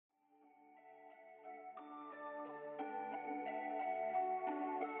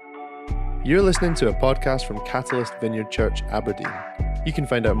You're listening to a podcast from Catalyst Vineyard Church, Aberdeen. You can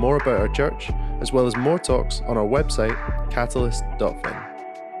find out more about our church, as well as more talks on our website, catalyst.vin.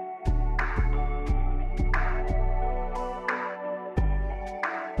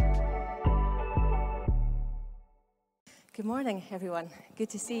 Good morning, everyone. Good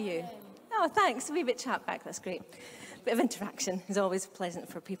to see you. Oh, thanks. A wee bit chat back. That's great. Bit of interaction is always pleasant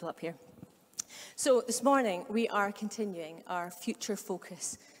for people up here. So this morning, we are continuing our Future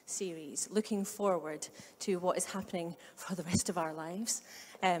Focus series, looking forward to what is happening for the rest of our lives.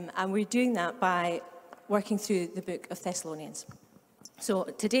 And we're doing that by working through the book of Thessalonians. So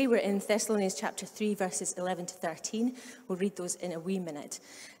today we're in Thessalonians chapter 3, verses 11 to 13. We'll read those in a wee minute.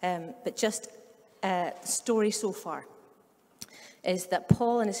 But just the story so far is that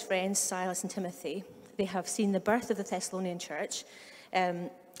Paul and his friends, Silas and Timothy, they have seen the birth of the Thessalonian church,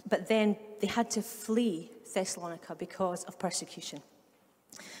 but then they had to flee Thessalonica because of persecution.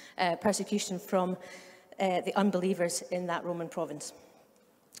 Persecution from the unbelievers in that Roman province.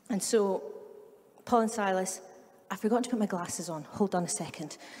 And so Paul and Silas, I forgot to put my glasses on. Hold on a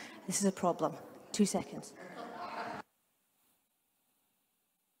second. This is a problem. 2 seconds.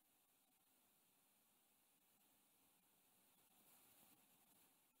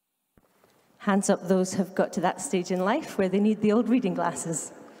 Hands up those who've got to that stage in life where they need the old reading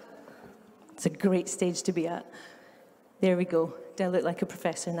glasses. It's a great stage to be at. There we go. Do I look like a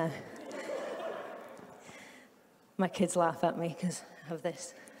professor now? My kids laugh at me because I have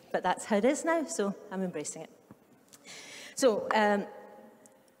this. But that's how it is now, so I'm embracing it. So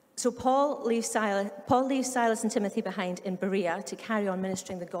Paul leaves Silas and Timothy behind in Berea to carry on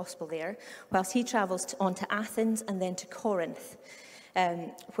ministering the gospel there, whilst he travels on to Athens and then to Corinth,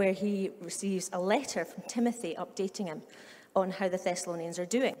 where he receives a letter from Timothy updating him on how the Thessalonians are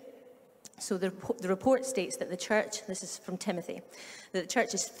doing. So the report states that the church, this is from Timothy, that the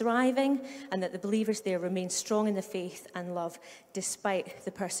church is thriving and that the believers there remain strong in the faith and love despite the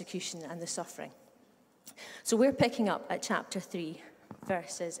persecution and the suffering. So we're picking up at chapter 3,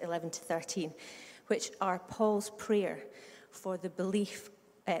 verses 11 to 13, which are Paul's prayer for the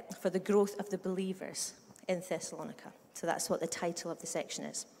for the growth of the believers in Thessalonica. So that's what the title of the section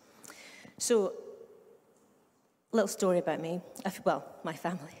is. So, little story about me, my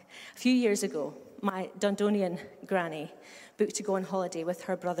family. A few years ago, my Dundonian granny booked to go on holiday with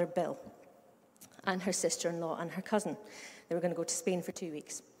her brother Bill and her sister-in-law and her cousin. They were going to go to Spain for 2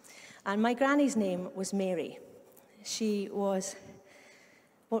 weeks. And my granny's name was Mary. She was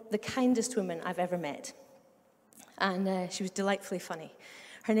the kindest woman I've ever met. And she was delightfully funny.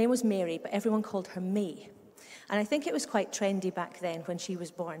 Her name was Mary, but everyone called her May. And I think it was quite trendy back then when she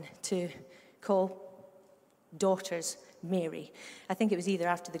was born to call daughters Mary. I think it was either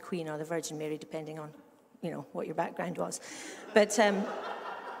after the Queen or the Virgin Mary, depending on, what your background was. But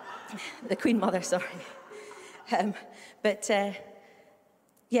the Queen Mother, sorry.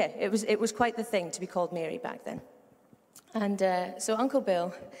 It was quite the thing to be called Mary back then. And so Uncle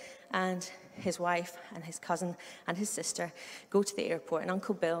Bill and his wife and his cousin and his sister go to the airport, and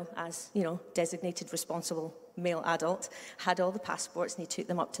Uncle Bill, as designated responsible male adult, had all the passports, and he took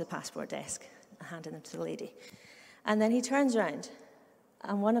them up to the passport desk and handed them to the lady. And then he turns around,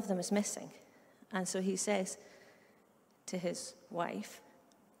 and one of them is missing. And so he says to his wife,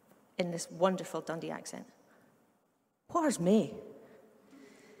 in this wonderful Dundee accent, "Where's me?"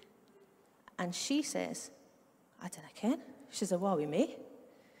 And she says, "I dunno, Ken." She says, "Well, we may."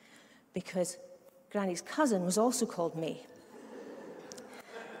 Because Granny's cousin was also called May.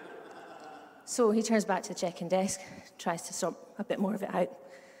 So he turns back to the check-in desk, tries to sort a bit more of it out,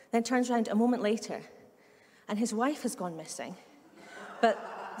 then turns around a moment later, and his wife has gone missing, but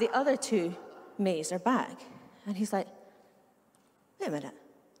the other two Mays are back. And he's like, "Wait a minute,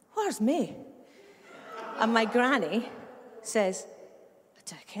 where's May?" And my granny says, "I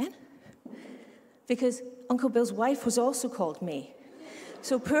don't ken." Because Uncle Bill's wife was also called May.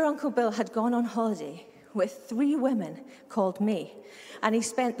 So poor Uncle Bill had gone on holiday with 3 women called May. And he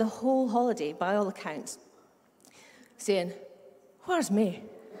spent the whole holiday, by all accounts, saying, "Where's May?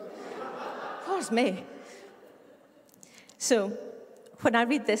 Where's May?" So when I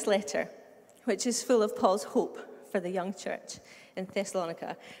read this letter, which is full of Paul's hope for the young church in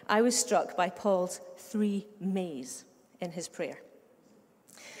Thessalonica, I was struck by Paul's 3 Mays in his prayer.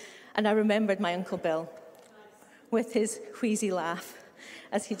 And I remembered my Uncle Bill with his wheezy laugh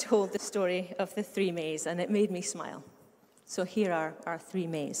as he told the story of the 3 Mays, and it made me smile. So here are our 3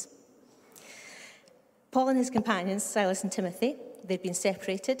 Mays. Paul and his companions, Silas and Timothy, they'd been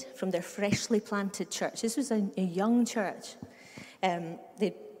separated from their freshly planted church. This was a young church.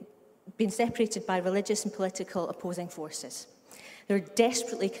 They'd been separated by religious and political opposing forces. They were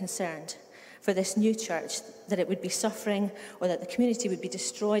desperately concerned for this new church, that it would be suffering or that the community would be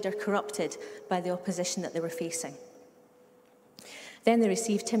destroyed or corrupted by the opposition that they were facing. Then they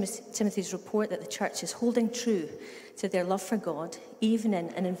received Timothy's report that the church is holding true to their love for God, even in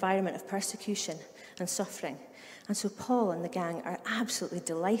an environment of persecution and suffering. And so Paul and the gang are absolutely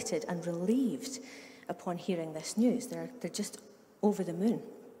delighted and relieved upon hearing this news. They're just over the moon.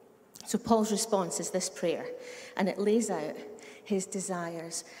 So Paul's response is this prayer, and it lays out his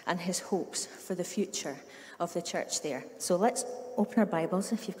desires and his hopes for the future of the church there. So let's open our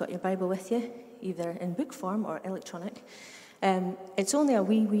Bibles, if you've got your Bible with you, either in book form or electronic. It's only a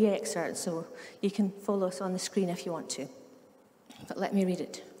wee excerpt, so you can follow us on the screen if you want to. But let me read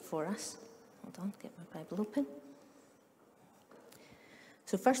it for us. Hold on, get my Bible open.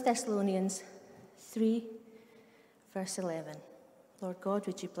 So 1 Thessalonians 3, verse 11. Lord God,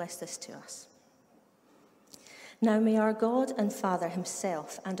 would you bless this to us? Now may our God and Father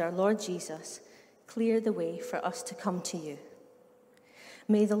himself and our Lord Jesus clear the way for us to come to you.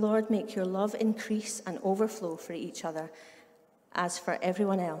 May the Lord make your love increase and overflow for each other as for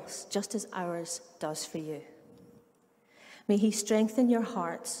everyone else, just as ours does for you. May he strengthen your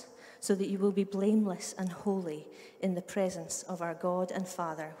hearts so that you will be blameless and holy in the presence of our God and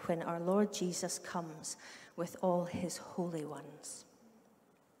Father when our Lord Jesus comes with all his holy ones.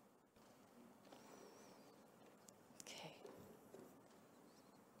 Okay.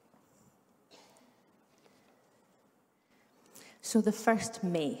 So the first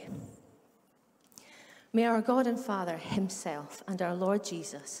May. May our God and Father himself and our Lord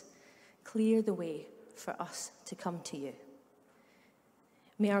Jesus clear the way for us to come to you.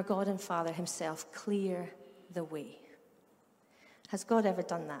 May our God and Father himself clear the way. Has God ever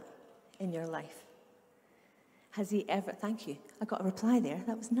done that in your life? Has he ever, thank you, I got a reply there,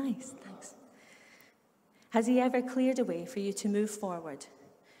 that was nice, thanks. Has he ever cleared a way for you to move forward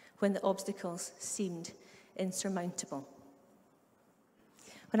when the obstacles seemed insurmountable?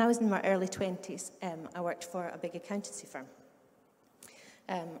 When I was in my early 20s, I worked for a big accountancy firm.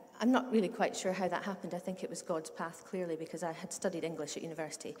 I'm not really quite sure how that happened. I think it was God's path, clearly, because I had studied English at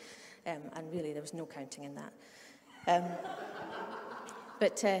university, and really there was no counting in that.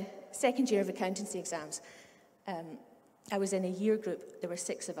 But second year of accountancy exams, I was in a year group. There were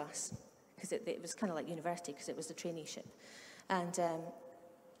 6 of us, because it was kind of like university, because it was a traineeship. And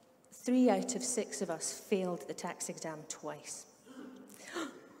 3 out of 6 of us failed the tax exam twice.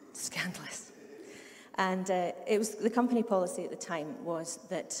 Scandalous. And it was the company policy at the time was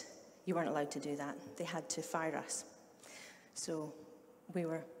that you weren't allowed to do that. They had to fire us. So we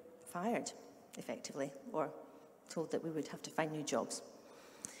were fired, effectively, or told that we would have to find new jobs.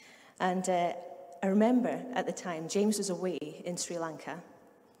 And I remember at the time, James was away in Sri Lanka,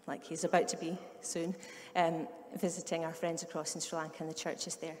 like he's about to be soon, visiting our friends across in Sri Lanka and the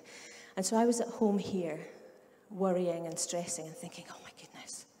churches there. And so I was at home here, worrying and stressing and thinking, oh my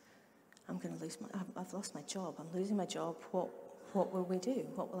goodness, I'm going to lose I've lost my job. I'm losing my job. What will we do?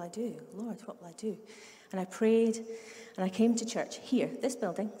 What will I do? Lord, what will I do? And I prayed, and I came to church here, this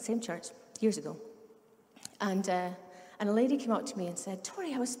building, same church, years ago. And a lady came up to me and said,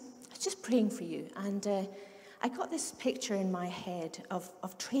 Tori, I was just praying for you, and I got this picture in my head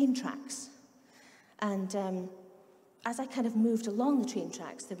of train tracks. And as I kind of moved along the train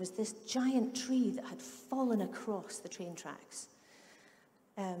tracks, there was this giant tree that had fallen across the train tracks.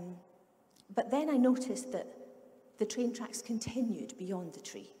 But then I noticed that the train tracks continued beyond the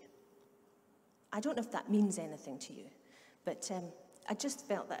tree. I don't know if that means anything to you, but I just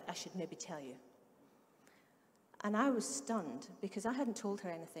felt that I should maybe tell you. And I was stunned because I hadn't told her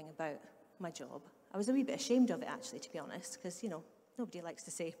anything about my job. I was a wee bit ashamed of it, actually, to be honest, because, nobody likes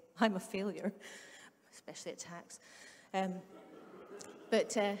to say, I'm a failure, especially at tax.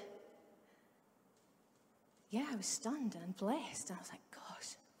 But I was stunned and blessed. I was like,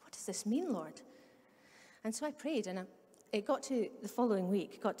 gosh, what does this mean, Lord? And so I prayed, and it got to the following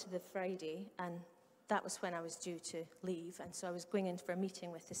week, got to the Friday, and that was when I was due to leave. And so I was going in for a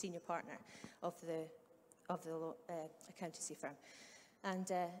meeting with the senior partner of the accountancy firm. And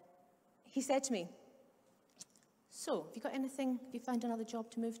he said to me, so, have you got anything, have you found another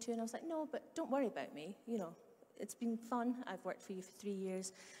job to move to? And I was like, no, but don't worry about me. It's been fun. I've worked for you for 3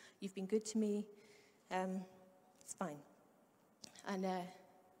 years. You've been good to me. It's fine. And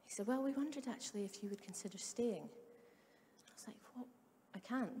he said, well, we wondered actually if you would consider staying. I was like, what? I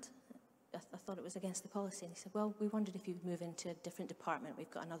can't. I thought it was against the policy. And he said, well, we wondered if you would move into a different department.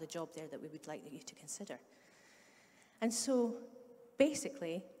 We've got another job there that we would like you to consider. And so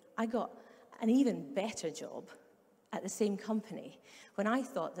basically, I got an even better job at the same company when I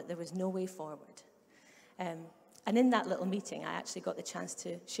thought that there was no way forward. And in that little meeting, I actually got the chance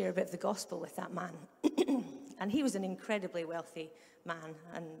to share a bit of the gospel with that man. And he was an incredibly wealthy man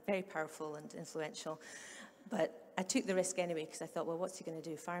and very powerful and influential. But I took the risk anyway because I thought, well, what's he going to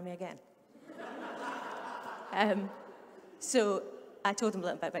do, fire me again? So I told him a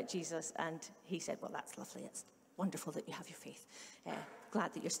little bit about Jesus, and he said, well, that's lovely. It's wonderful that you have your faith.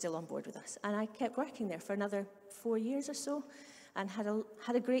 Glad that you're still on board with us. And I kept working there for another 4 years or so and had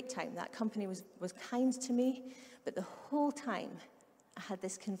a great time. That company was kind to me, but the whole time I had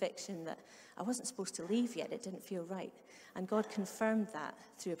this conviction that I wasn't supposed to leave yet. It didn't feel right. And God confirmed that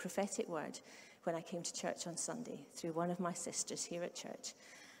through a prophetic word when I came to church on Sunday, through one of my sisters here at church.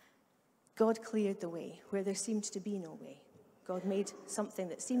 God cleared the way where there seemed to be no way. God made something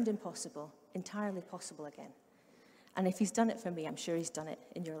that seemed impossible entirely possible again. And if he's done it for me, I'm sure he's done it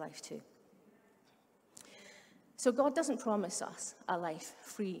in your life too. So God doesn't promise us a life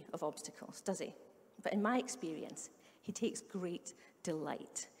free of obstacles, does he? But in my experience, he takes great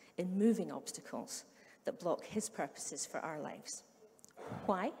delight in moving obstacles that block his purposes for our lives.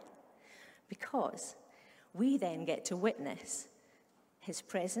 Why? Because we then get to witness his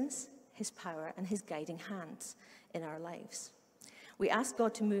presence, his power, and his guiding hands in our lives. When we ask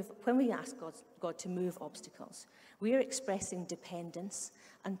God to move obstacles, we are expressing dependence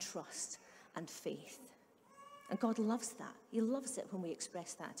and trust and faith. And God loves that. He loves it when we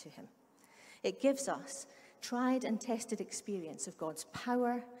express that to him. It gives us tried and tested experience of God's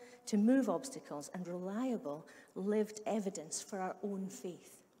power to move obstacles and reliable, lived evidence for our own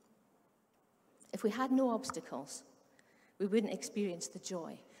faith. If we had no obstacles, we wouldn't experience the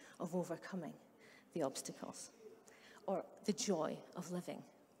joy of overcoming the obstacles or the joy of living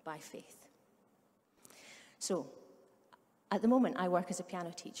by faith. So, at the moment, I work as a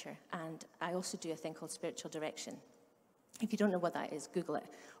piano teacher, and I also do a thing called spiritual direction. If you don't know what that is, Google it,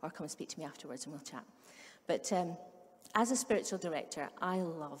 or come and speak to me afterwards and we'll chat. But as a spiritual director, I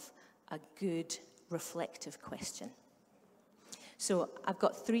love a good, reflective question. So I've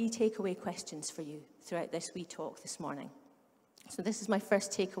got 3 takeaway questions for you throughout this wee talk this morning. So this is my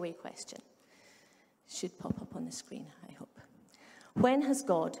first takeaway question. Should pop up on the screen, I hope. When has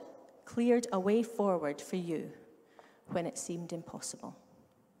God cleared a way forward for you when it seemed impossible?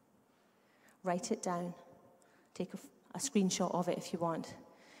 Write it down. Take a screenshot of it if you want.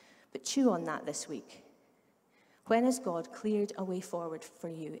 But chew on that this week. When has God cleared a way forward for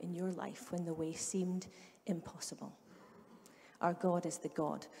you in your life when the way seemed impossible? Our God is the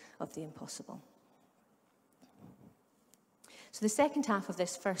God of the impossible. So the second half of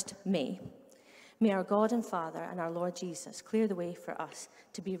this first may our God and Father and our Lord Jesus clear the way for us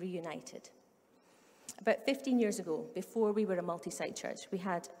to be reunited. About 15 years ago, before we were a multi-site church, we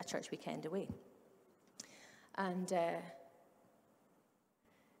had a church weekend away. And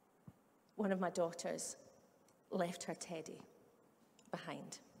one of my daughters left her teddy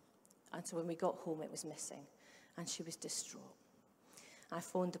behind. And so when we got home, it was missing. And she was distraught. I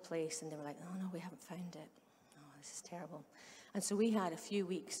phoned the place, and they were like, oh, no, we haven't found it. Oh, this is terrible. And so we had a few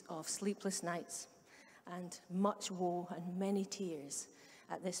weeks of sleepless nights and much woe and many tears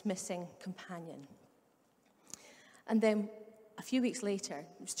at this missing companion. And then a few weeks later,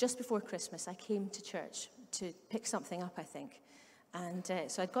 it was just before Christmas, I came to church to pick something up, I think. And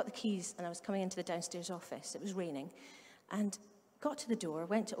so I'd got the keys, and I was coming into the downstairs office. It was raining. And got to the door,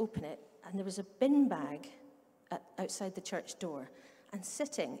 went to open it, and there was a bin bag outside the church door. And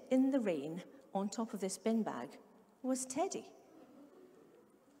sitting in the rain on top of this bin bag was Teddy.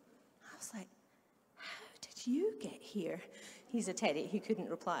 I was like, how did you get here? He's a Teddy. He couldn't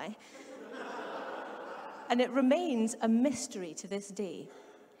reply. And it remains a mystery to this day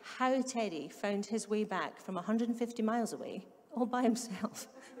how Teddy found his way back from 150 miles away, all by himself,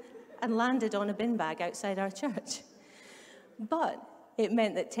 and landed on a bin bag outside our church. But it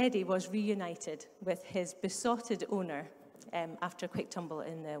meant that Teddy was reunited with his besotted owner after a quick tumble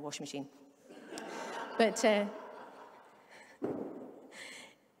in the washing machine. But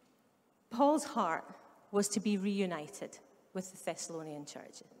Paul's heart was to be reunited with the Thessalonian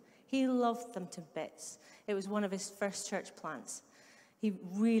church. He loved them to bits. It was one of his first church plants. He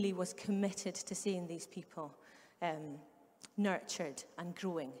really was committed to seeing these people nurtured and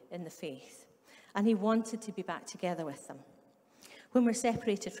growing in the faith. And he wanted to be back together with them. When we're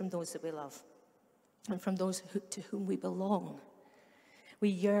separated from those that we love and from those to whom we belong, we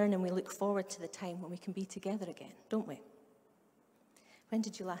yearn and we look forward to the time when we can be together again, don't we? When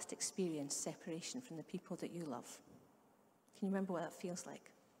did you last experience separation from the people that you love? Can you remember what that feels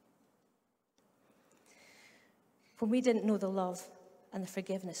like? When we didn't know the love and the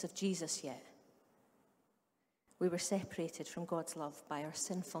forgiveness of Jesus yet, we were separated from God's love by our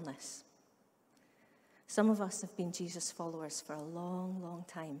sinfulness. Some of us have been Jesus followers for a long, long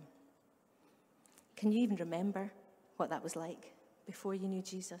time. Can you even remember what that was like before you knew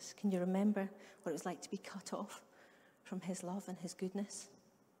Jesus? Can you remember what it was like to be cut off from his love and his goodness?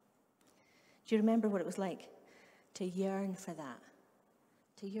 Do you remember what it was like to yearn for that?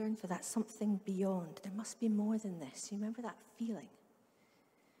 To yearn for that something beyond. There must be more than this. You remember that feeling?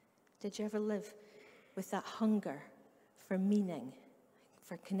 Did you ever live with that hunger for meaning,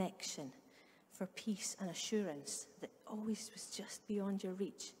 for connection, for peace and assurance that always was just beyond your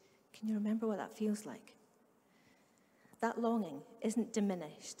reach? Can you remember what that feels like? That longing isn't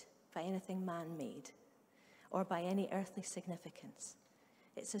diminished by anything man-made or by any earthly significance.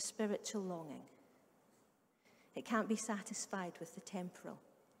 It's a spiritual longing. It can't be satisfied with the temporal,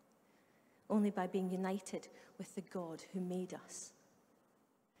 only by being united with the God who made us.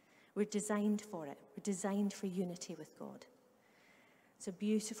 We're designed for it. We're designed for unity with God. It's a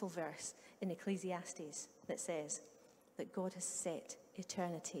beautiful verse in Ecclesiastes that says that God has set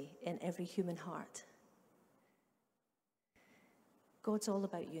eternity in every human heart. God's all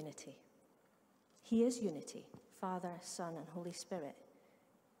about unity. He is unity, Father, Son, and Holy Spirit.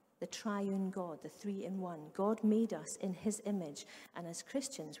 The triune God, the three-in-one. God made us in his image, and as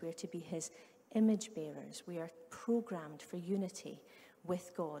Christians, we are to be his image bearers. We are programmed for unity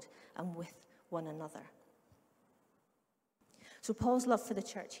with God and with one another. So Paul's love for the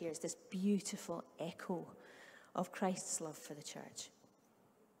church here is this beautiful echo of Christ's love for the church.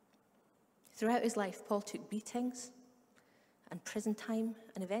 Throughout his life, Paul took beatings and prison time,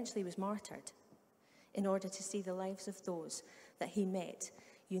 and eventually was martyred in order to see the lives of those that he met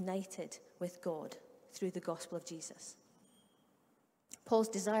united with God through the gospel of Jesus. Paul's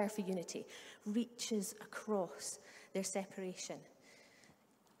desire for unity reaches across their separation.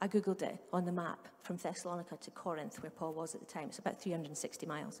 I googled it on the map from Thessalonica to Corinth, where Paul was at the time. It's about 360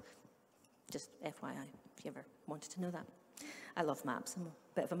 miles. Just FYI, if you ever wanted to know that. I love maps. I'm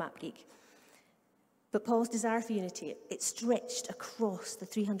a bit of a map geek. But Paul's desire for unity, it stretched across the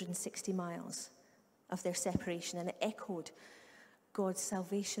 360 miles of their separation, and it echoed God's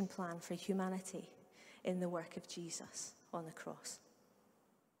salvation plan for humanity in the work of Jesus on the cross.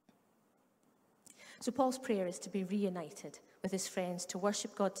 So Paul's prayer is to be reunited with his friends, to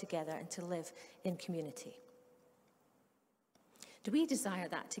worship God together and to live in community. Do we desire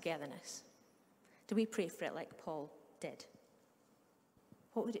that togetherness? Do we pray for it like Paul did?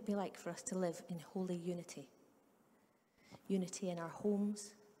 What would it be like for us to live in holy unity? Unity in our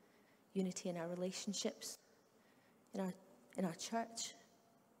homes, unity in our relationships, in our church,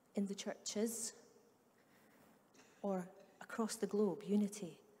 in the churches, or across the globe,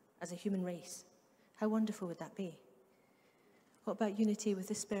 unity as a human race. How wonderful would that be? What about unity with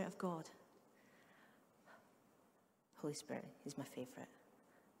the Spirit of God? Holy Spirit is my favourite.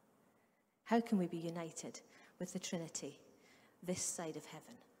 How can we be united with the Trinity this side of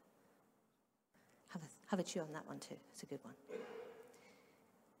heaven? Have a chew on that one too. It's a good one.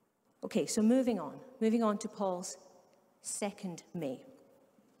 Okay, so moving on to Paul's second May.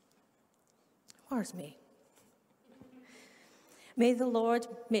 Where's May? May the Lord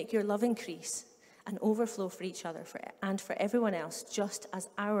make your love increase and overflow for each other and for everyone else, just as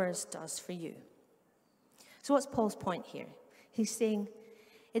ours does for you. So what's Paul's point here? He's saying,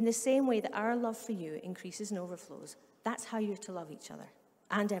 in the same way that our love for you increases and overflows, that's how you're to love each other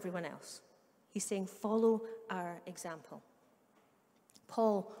and everyone else. He's saying, follow our example.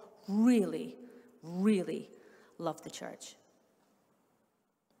 Paul really, really loved the church.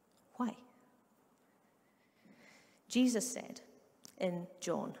 Why? Jesus said in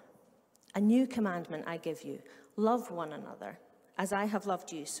John, "A new commandment I give you, love one another, as I have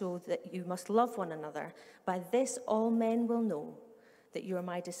loved you, so that you must love one another. By this all men will know that you are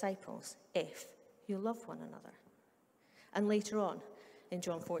my disciples, if you love one another." And later on, in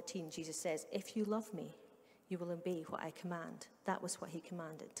John 14, Jesus says, "If you love me, you will obey what I command." That was what he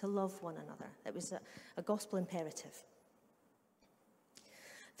commanded, to love one another. It was a gospel imperative.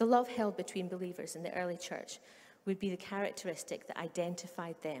 The love held between believers in the early church would be the characteristic that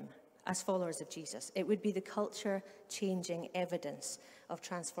identified them as followers of Jesus. It would be the culture-changing evidence of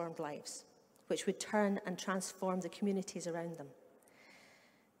transformed lives, which would turn and transform the communities around them.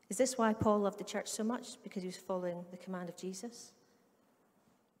 Is this why Paul loved the church so much? Because he was following the command of Jesus?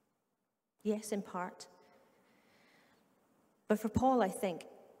 Yes, in part. But for Paul, I think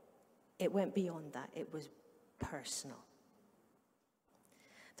it went beyond that. It was personal.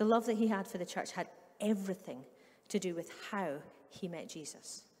 The love that he had for the church had everything to do with how he met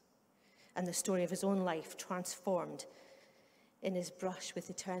Jesus and the story of his own life transformed in his brush with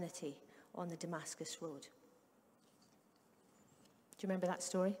eternity on the Damascus Road. Do you remember that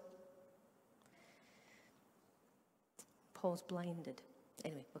story? Paul's blinded.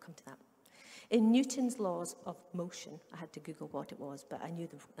 Anyway, we'll come to that. In Newton's laws of motion, I had to Google what it was, but I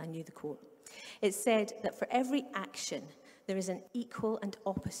knew the quote. It said that for every action, there is an equal and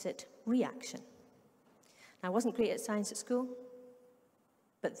opposite reaction. Now, I wasn't great at science at school,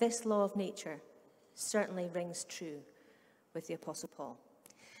 but this law of nature certainly rings true with the Apostle Paul.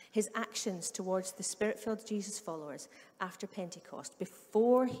 His actions towards the Spirit-filled Jesus followers after Pentecost,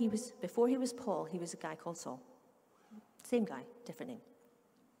 before he was Paul, he was a guy called Saul. Same guy, different name.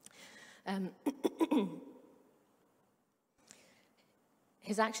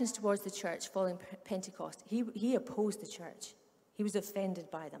 His actions towards the church following Pentecost, he opposed the church. He was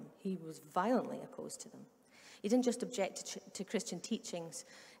offended by them. He was violently opposed to them. He didn't just object to Christian teachings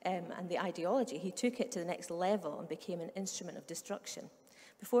and the ideology. He took it to the next level and became an instrument of destruction.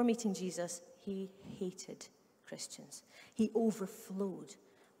 Before meeting Jesus, he hated Christians. He overflowed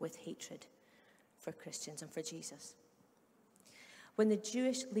with hatred for Christians and for Jesus. When the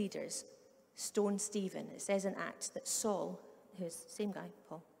Jewish leaders stoned Stephen, it says in Acts that Saul, who's the same guy,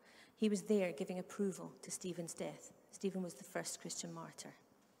 Paul, he was there giving approval to Stephen's death. Stephen was the first Christian martyr.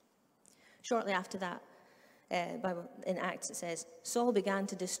 Shortly after that, in Acts it says, Saul began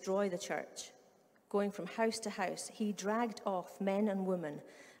to destroy the church. Going from house to house, he dragged off men and women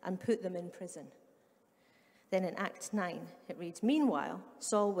and put them in prison. Then in Acts 9, it reads, meanwhile,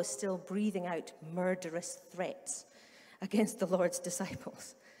 Saul was still breathing out murderous threats against the Lord's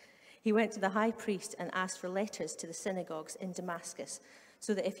disciples. He went to the high priest and asked for letters to the synagogues in Damascus,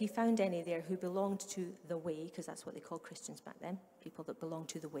 so that if he found any there who belonged to the way, because that's what they called Christians back then, people that belonged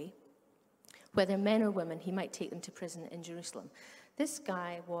to the way, whether men or women, he might take them to prison in Jerusalem. This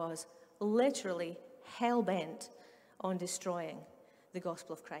guy was literally hell-bent on destroying the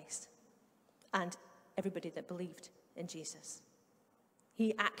gospel of Christ and everybody that believed in Jesus.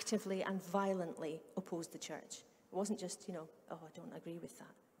 He actively and violently opposed the church. It wasn't just, I don't agree with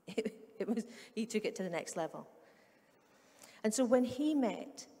that. He took it to the next level. And so when he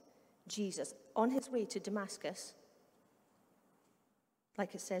met Jesus on his way to Damascus,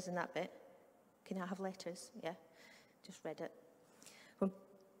 like it says in that bit, can I have letters? Yeah, just read it. When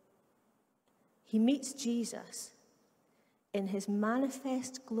he meets Jesus in his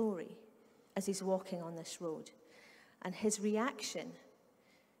manifest glory as he's walking on this road, and his reaction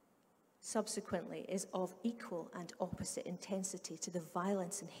subsequently is of equal and opposite intensity to the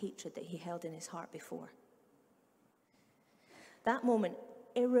violence and hatred that he held in his heart before. That moment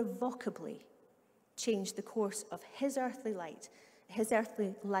irrevocably changed the course of his earthly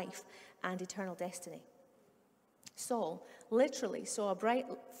life and eternal destiny. Saul literally saw a bright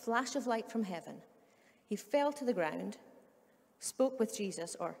flash of light from heaven. He fell to the ground, spoke with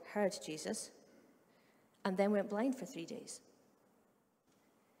Jesus or heard Jesus, and then went blind for 3 days.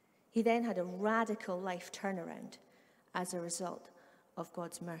 He then had a radical life turnaround as a result of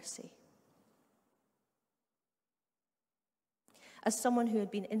God's mercy. As someone who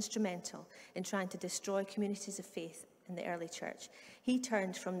had been instrumental in trying to destroy communities of faith in the early church, he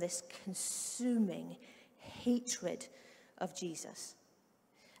turned from this consuming hatred of Jesus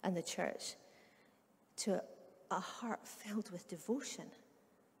and the church to a heart filled with devotion.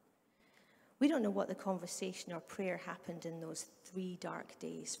 We don't know what the conversation or prayer happened in those 3 dark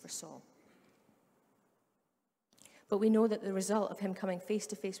days for Saul. But we know that the result of him coming face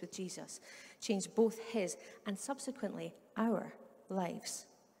to face with Jesus changed both his and subsequently our lives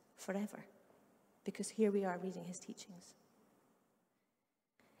forever. Because here we are reading his teachings.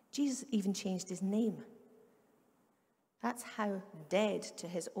 Jesus even changed his name. That's how dead to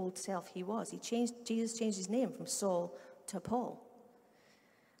his old self he was. Jesus changed his name from Saul to Paul.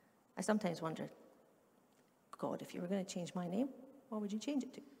 I sometimes wonder, God, if you were going to change my name, what would you change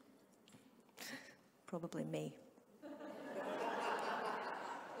it to? Probably me.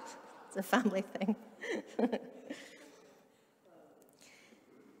 It's a family thing.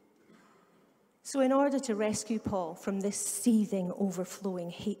 So in order to rescue Paul from this seething, overflowing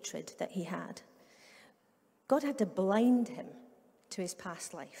hatred that he had, God had to blind him to his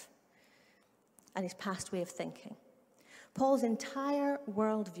past life and his past way of thinking. Paul's entire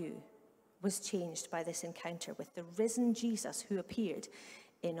worldview was changed by this encounter with the risen Jesus who appeared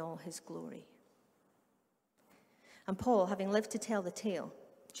in all his glory. And Paul, having lived to tell the tale,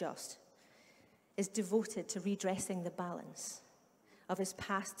 is devoted to redressing the balance of his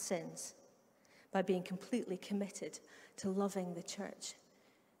past sins by being completely committed to loving the church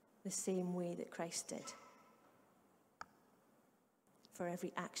the same way that Christ did. For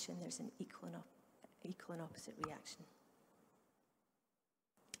every action, there's an equal and opposite reaction.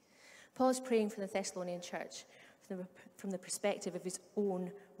 Paul is praying for the Thessalonian church from the perspective of his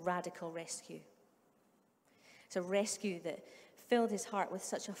own radical rescue. It's a rescue that filled his heart with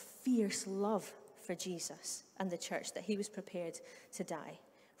such a fierce love for Jesus and the church that he was prepared to die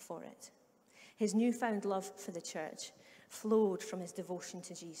for it. His newfound love for the church flowed from his devotion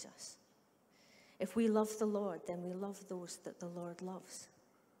to Jesus. If we love the Lord, then we love those that the Lord loves.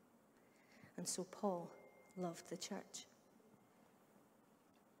 And so Paul loved the church.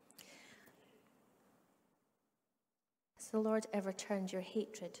 Has the Lord ever turned your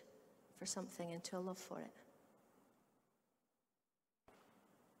hatred for something into a love for it?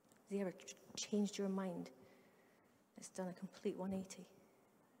 Has he ever changed your mind? It's done a complete 180.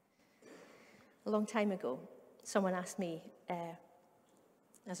 A long time ago, someone asked me,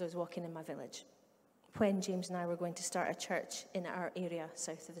 as I was walking in my village, when James and I were going to start a church in our area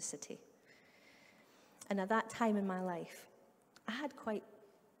south of the city. And at that time in my life, I had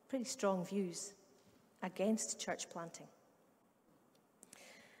pretty strong views against church planting.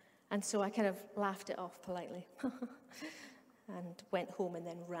 And so I kind of laughed it off politely and went home and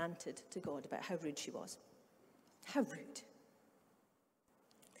then ranted to God about how rude she was. How rude.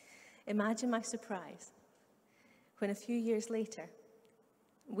 Imagine my surprise when a few years later,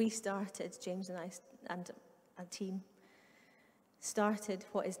 we started, James and I and a team, started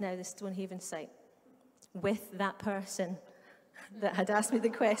what is now the Stonehaven site with that person that had asked me the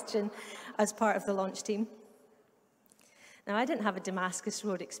question as part of the launch team. Now, I didn't have a Damascus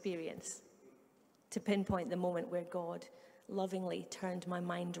Road experience to pinpoint the moment where God lovingly turned my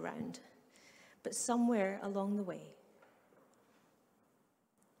mind around. But somewhere along the way,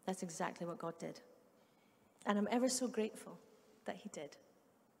 that's exactly what God did. And I'm ever so grateful that he did.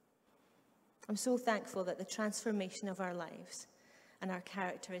 I'm so thankful that the transformation of our lives and our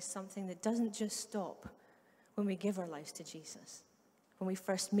character is something that doesn't just stop when we give our lives to Jesus, when we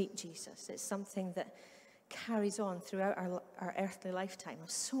first meet Jesus. It's something that carries on throughout our earthly lifetime. I'm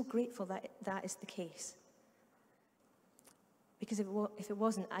so grateful that that is the case. Because if it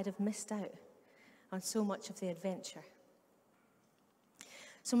wasn't, I'd have missed out on so much of the adventure.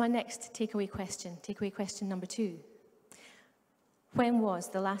 So my next takeaway question number 2. When was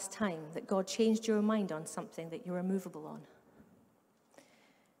the last time that God changed your mind on something that you were immovable on?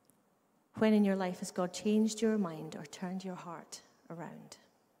 When in your life has God changed your mind or turned your heart around?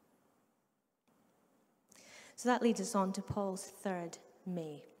 So that leads us on to Paul's third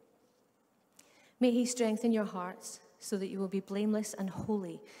may. May he strengthen your hearts so that you will be blameless and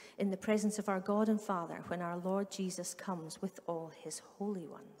holy in the presence of our God and Father when our Lord Jesus comes with all his holy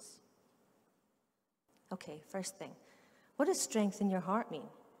ones. Okay, first thing. What does strengthen your heart mean?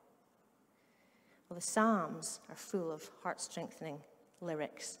 Well, the Psalms are full of heart-strengthening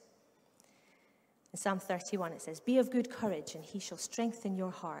lyrics. In Psalm 31, it says, "Be of good courage, and he shall strengthen your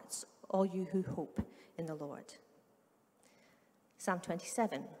hearts, all you who hope in the Lord." Psalm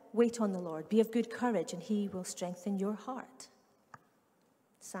 27, "Wait on the Lord, be of good courage, and he will strengthen your heart."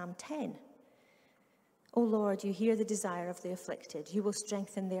 Psalm 10, "O Lord, you hear the desire of the afflicted. You will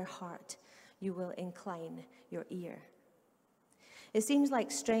strengthen their heart. You will incline your ear." It seems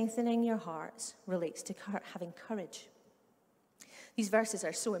like strengthening your hearts relates to having courage. These verses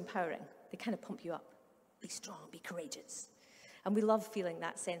are so empowering. They kind of pump you up. Be strong, be courageous. And we love feeling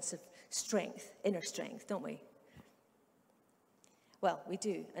that sense of strength, inner strength, don't we? Well, we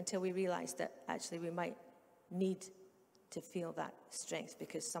do, until we realize that actually we might need to feel that strength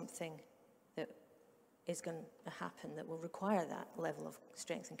because something that is going to happen that will require that level of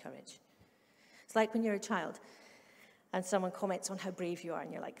strength and courage. It's like when you're a child and someone comments on how brave you are,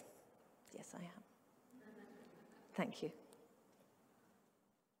 and you're like, "Yes, I am. Thank you."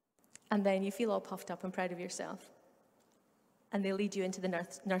 And then you feel all puffed up and proud of yourself. And they lead you into the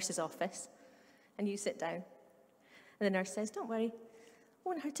nurse's office, and you sit down. And the nurse says, "Don't worry,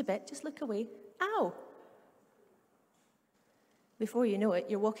 won't hurt a bit, just look away." Ow! Before you know it,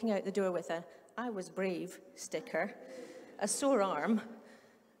 you're walking out the door with a "I was brave" sticker, a sore arm,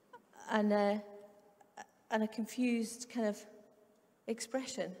 and a confused kind of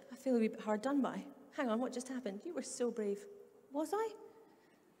expression. I feel a wee bit hard done by. Hang on, what just happened? You were so brave. Was I?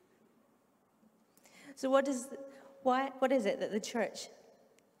 So what is it that the church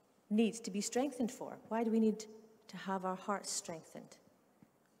needs to be strengthened for? Why do we need to have our hearts strengthened?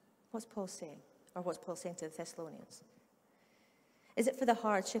 What's Paul saying? Or what's Paul saying to the Thessalonians? Is it for the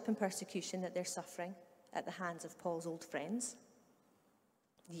hardship and persecution that they're suffering at the hands of Paul's old friends?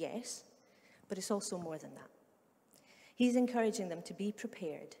 Yes, but it's also more than that. He's encouraging them to be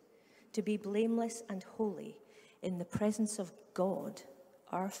prepared, to be blameless and holy in the presence of God,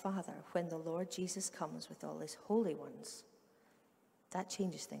 our Father, when the Lord Jesus comes with all his holy ones. That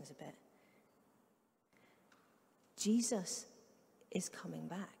changes things a bit. Jesus is coming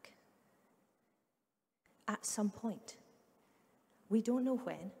back. at some point. We don't know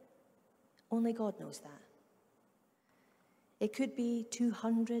when. Only God knows that. It could be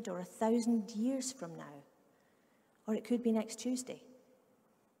 200 or 1,000 years from now, or it could be next Tuesday.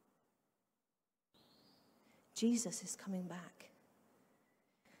 Jesus is coming back.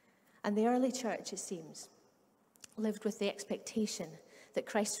 And the early church, it seems, lived with the expectation that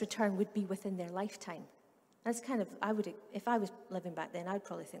Christ's return would be within their lifetime. That's kind of, if I was living back then, I'd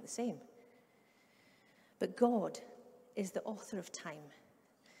probably think the same. But God is the author of time,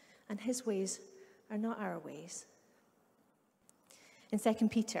 and his ways are not our ways. In 2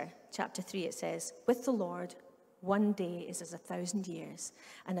 Peter chapter 3, it says, "With the Lord, one day is as 1,000 years,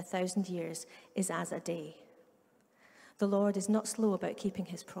 and 1,000 years is as a day. The Lord is not slow about keeping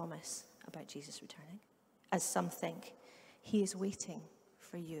his promise," about Jesus returning, "as some think. He is waiting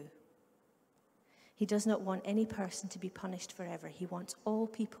for you. He does not want any person to be punished forever. He wants all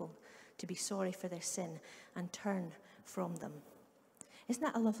people to be sorry for their sin and turn from them." Isn't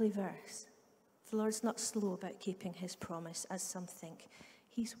that a lovely verse? The Lord's not slow about keeping his promise, as some think.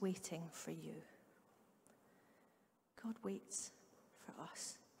 He's waiting for you. God waits for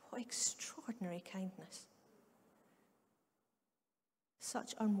us. What extraordinary kindness.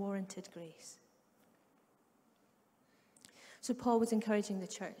 Such unwarranted grace. So Paul was encouraging the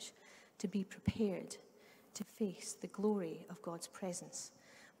church to be prepared to face the glory of God's presence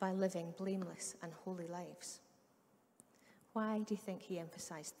by living blameless and holy lives. Why do you think he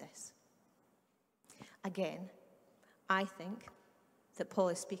emphasized this? Again, I think that Paul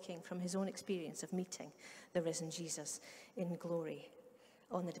is speaking from his own experience of meeting the risen Jesus in glory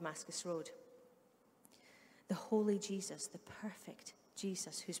on the Damascus Road. The holy Jesus, the perfect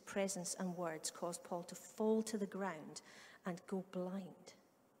Jesus, whose presence and words caused Paul to fall to the ground and go blind.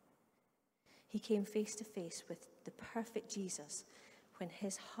 He came face to face with the perfect Jesus when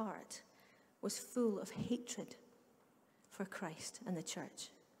his heart was full of hatred for Christ and the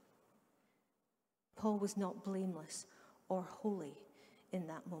church. Paul was not blameless or holy in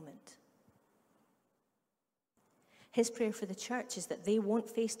that moment. His prayer for the church is that they won't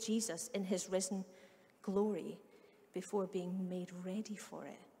face Jesus in his risen glory before being made ready for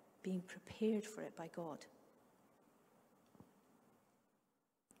it, being prepared for it by God.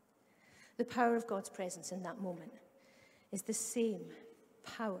 The power of God's presence in that moment is the same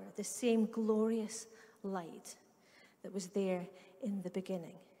power, the same glorious light that was there in the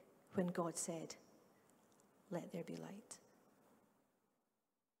beginning when God said, "Let there be light."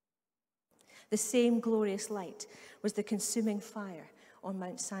 The same glorious light was the consuming fire on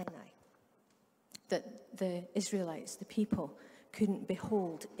Mount Sinai that the Israelites, the people, couldn't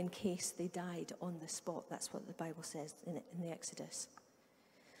behold in case they died on the spot. That's what the Bible says in the Exodus.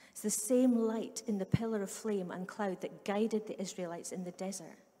 It's the same light in the pillar of flame and cloud that guided the Israelites in the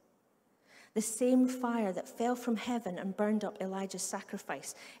desert. The same fire that fell from heaven and burned up Elijah's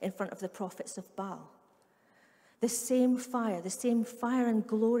sacrifice in front of the prophets of Baal. The same fire and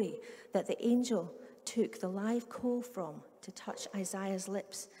glory that the angel took the live coal from to touch Isaiah's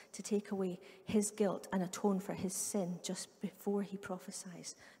lips to take away his guilt and atone for his sin just before he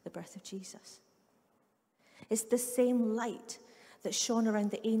prophesies the birth of Jesus. It's the same light that shone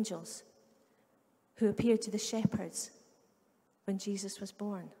around the angels who appeared to the shepherds when Jesus was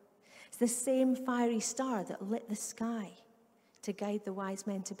born. It's the same fiery star that lit the sky to guide the wise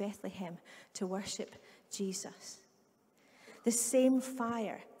men to Bethlehem to worship Jesus. The same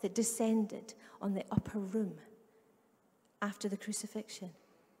fire that descended on the upper room after the crucifixion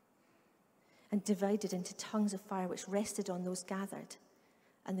and divided into tongues of fire which rested on those gathered.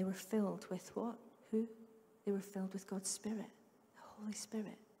 And they were filled with what? Who? They were filled with God's Spirit, the Holy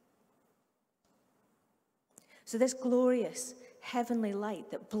Spirit. So this glorious heavenly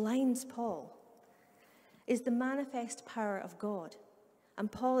light that blinds Paul is the manifest power of God.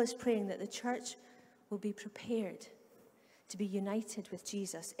 And Paul is praying that the church will be prepared to be united with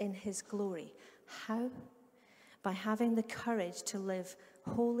Jesus in his glory. How? By having the courage to live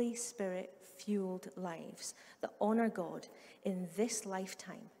Holy Spirit-fueled lives that honor God in this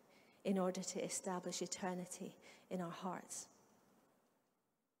lifetime in order to establish eternity in our hearts.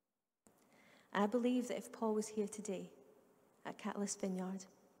 I believe that if Paul was here today at Catalyst Vineyard,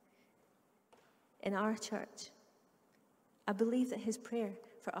 in our church, I believe that his prayer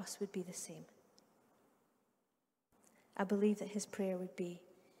for us would be the same. I believe that his prayer would be,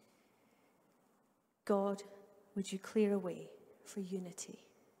 God, would you clear a way for unity?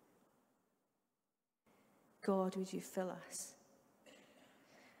 God, would you fill us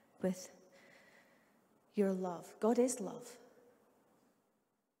with your love? God is love.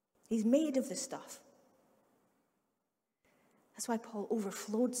 He's made of this stuff. That's why Paul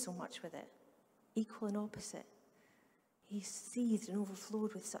overflowed so much with it. equal and opposite. He seethed and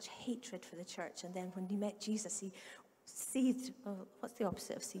overflowed with such hatred for the church. And then when he met Jesus, he seethed, what's the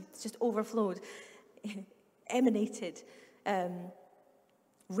opposite of seethed? Just overflowed, emanated,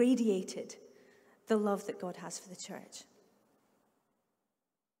 radiated the love that God has for the church.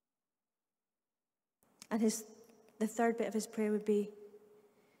 And the third bit of his prayer would be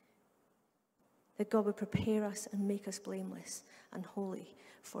that God would prepare us and make us blameless and holy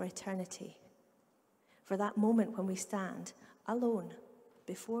for eternity. For that moment when we stand alone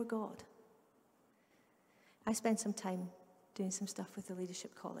before God. I spent some time doing some stuff with the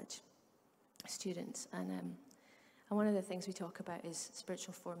Leadership College students, and one of the things we talk about is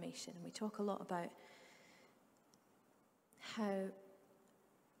spiritual formation. And we talk a lot about how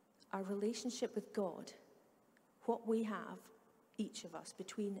our relationship with God, what we have, each of us,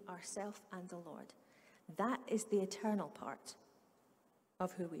 between ourselves and the Lord, that is the eternal part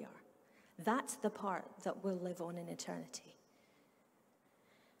of who we are. That's the part that will live on in eternity.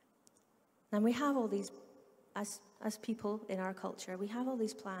 And we have all these, as people in our culture, we have all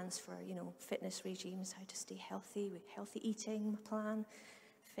these plans for, fitness regimes, how to stay healthy, with healthy eating plan,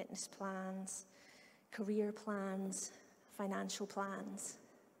 fitness plans, career plans, financial plans.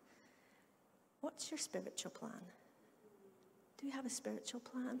 What's your spiritual plan? Do we have a spiritual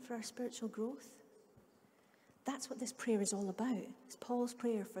plan for our spiritual growth? That's what this prayer is all about. It's Paul's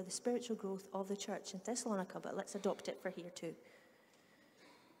prayer for the spiritual growth of the church in Thessalonica, but let's adopt it for here too.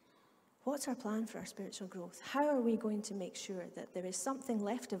 What's our plan for our spiritual growth? How are we going to make sure that there is something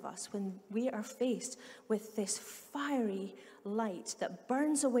left of us when we are faced with this fiery light that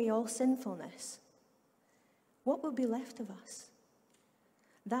burns away all sinfulness? What will be left of us?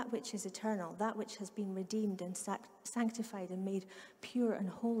 That which is eternal, that which has been redeemed and sanctified and made pure and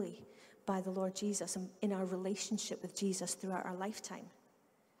holy by the Lord Jesus and in our relationship with Jesus throughout our lifetime.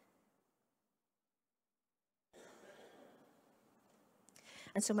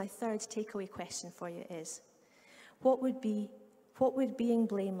 And so my third takeaway question for you is, what would being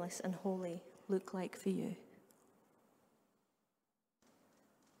blameless and holy look like for you?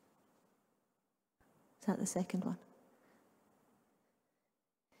 Is that the second one?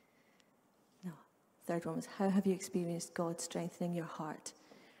 No. Third one was, how have you experienced God strengthening your heart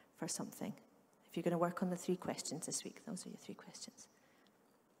for something? If you're going to work on the 3 questions this week, those are your 3 questions.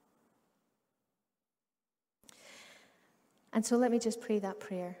 And so let me just pray that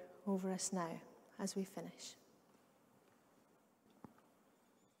prayer over us now as we finish.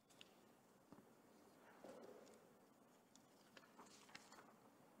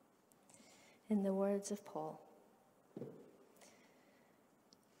 In the words of Paul,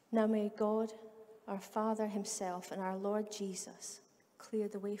 now may God, our Father himself, and our Lord Jesus clear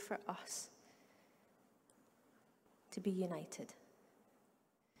the way for us to be united.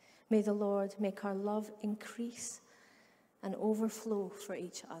 May the Lord make our love increase and overflow for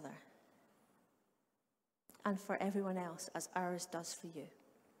each other and for everyone else as ours does for you.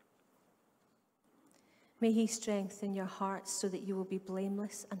 May he strengthen your hearts so that you will be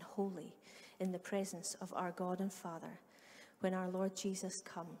blameless and holy in the presence of our God and Father when our Lord Jesus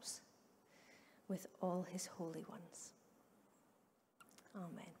comes with all his holy ones.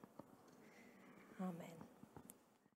 Amen. Amen.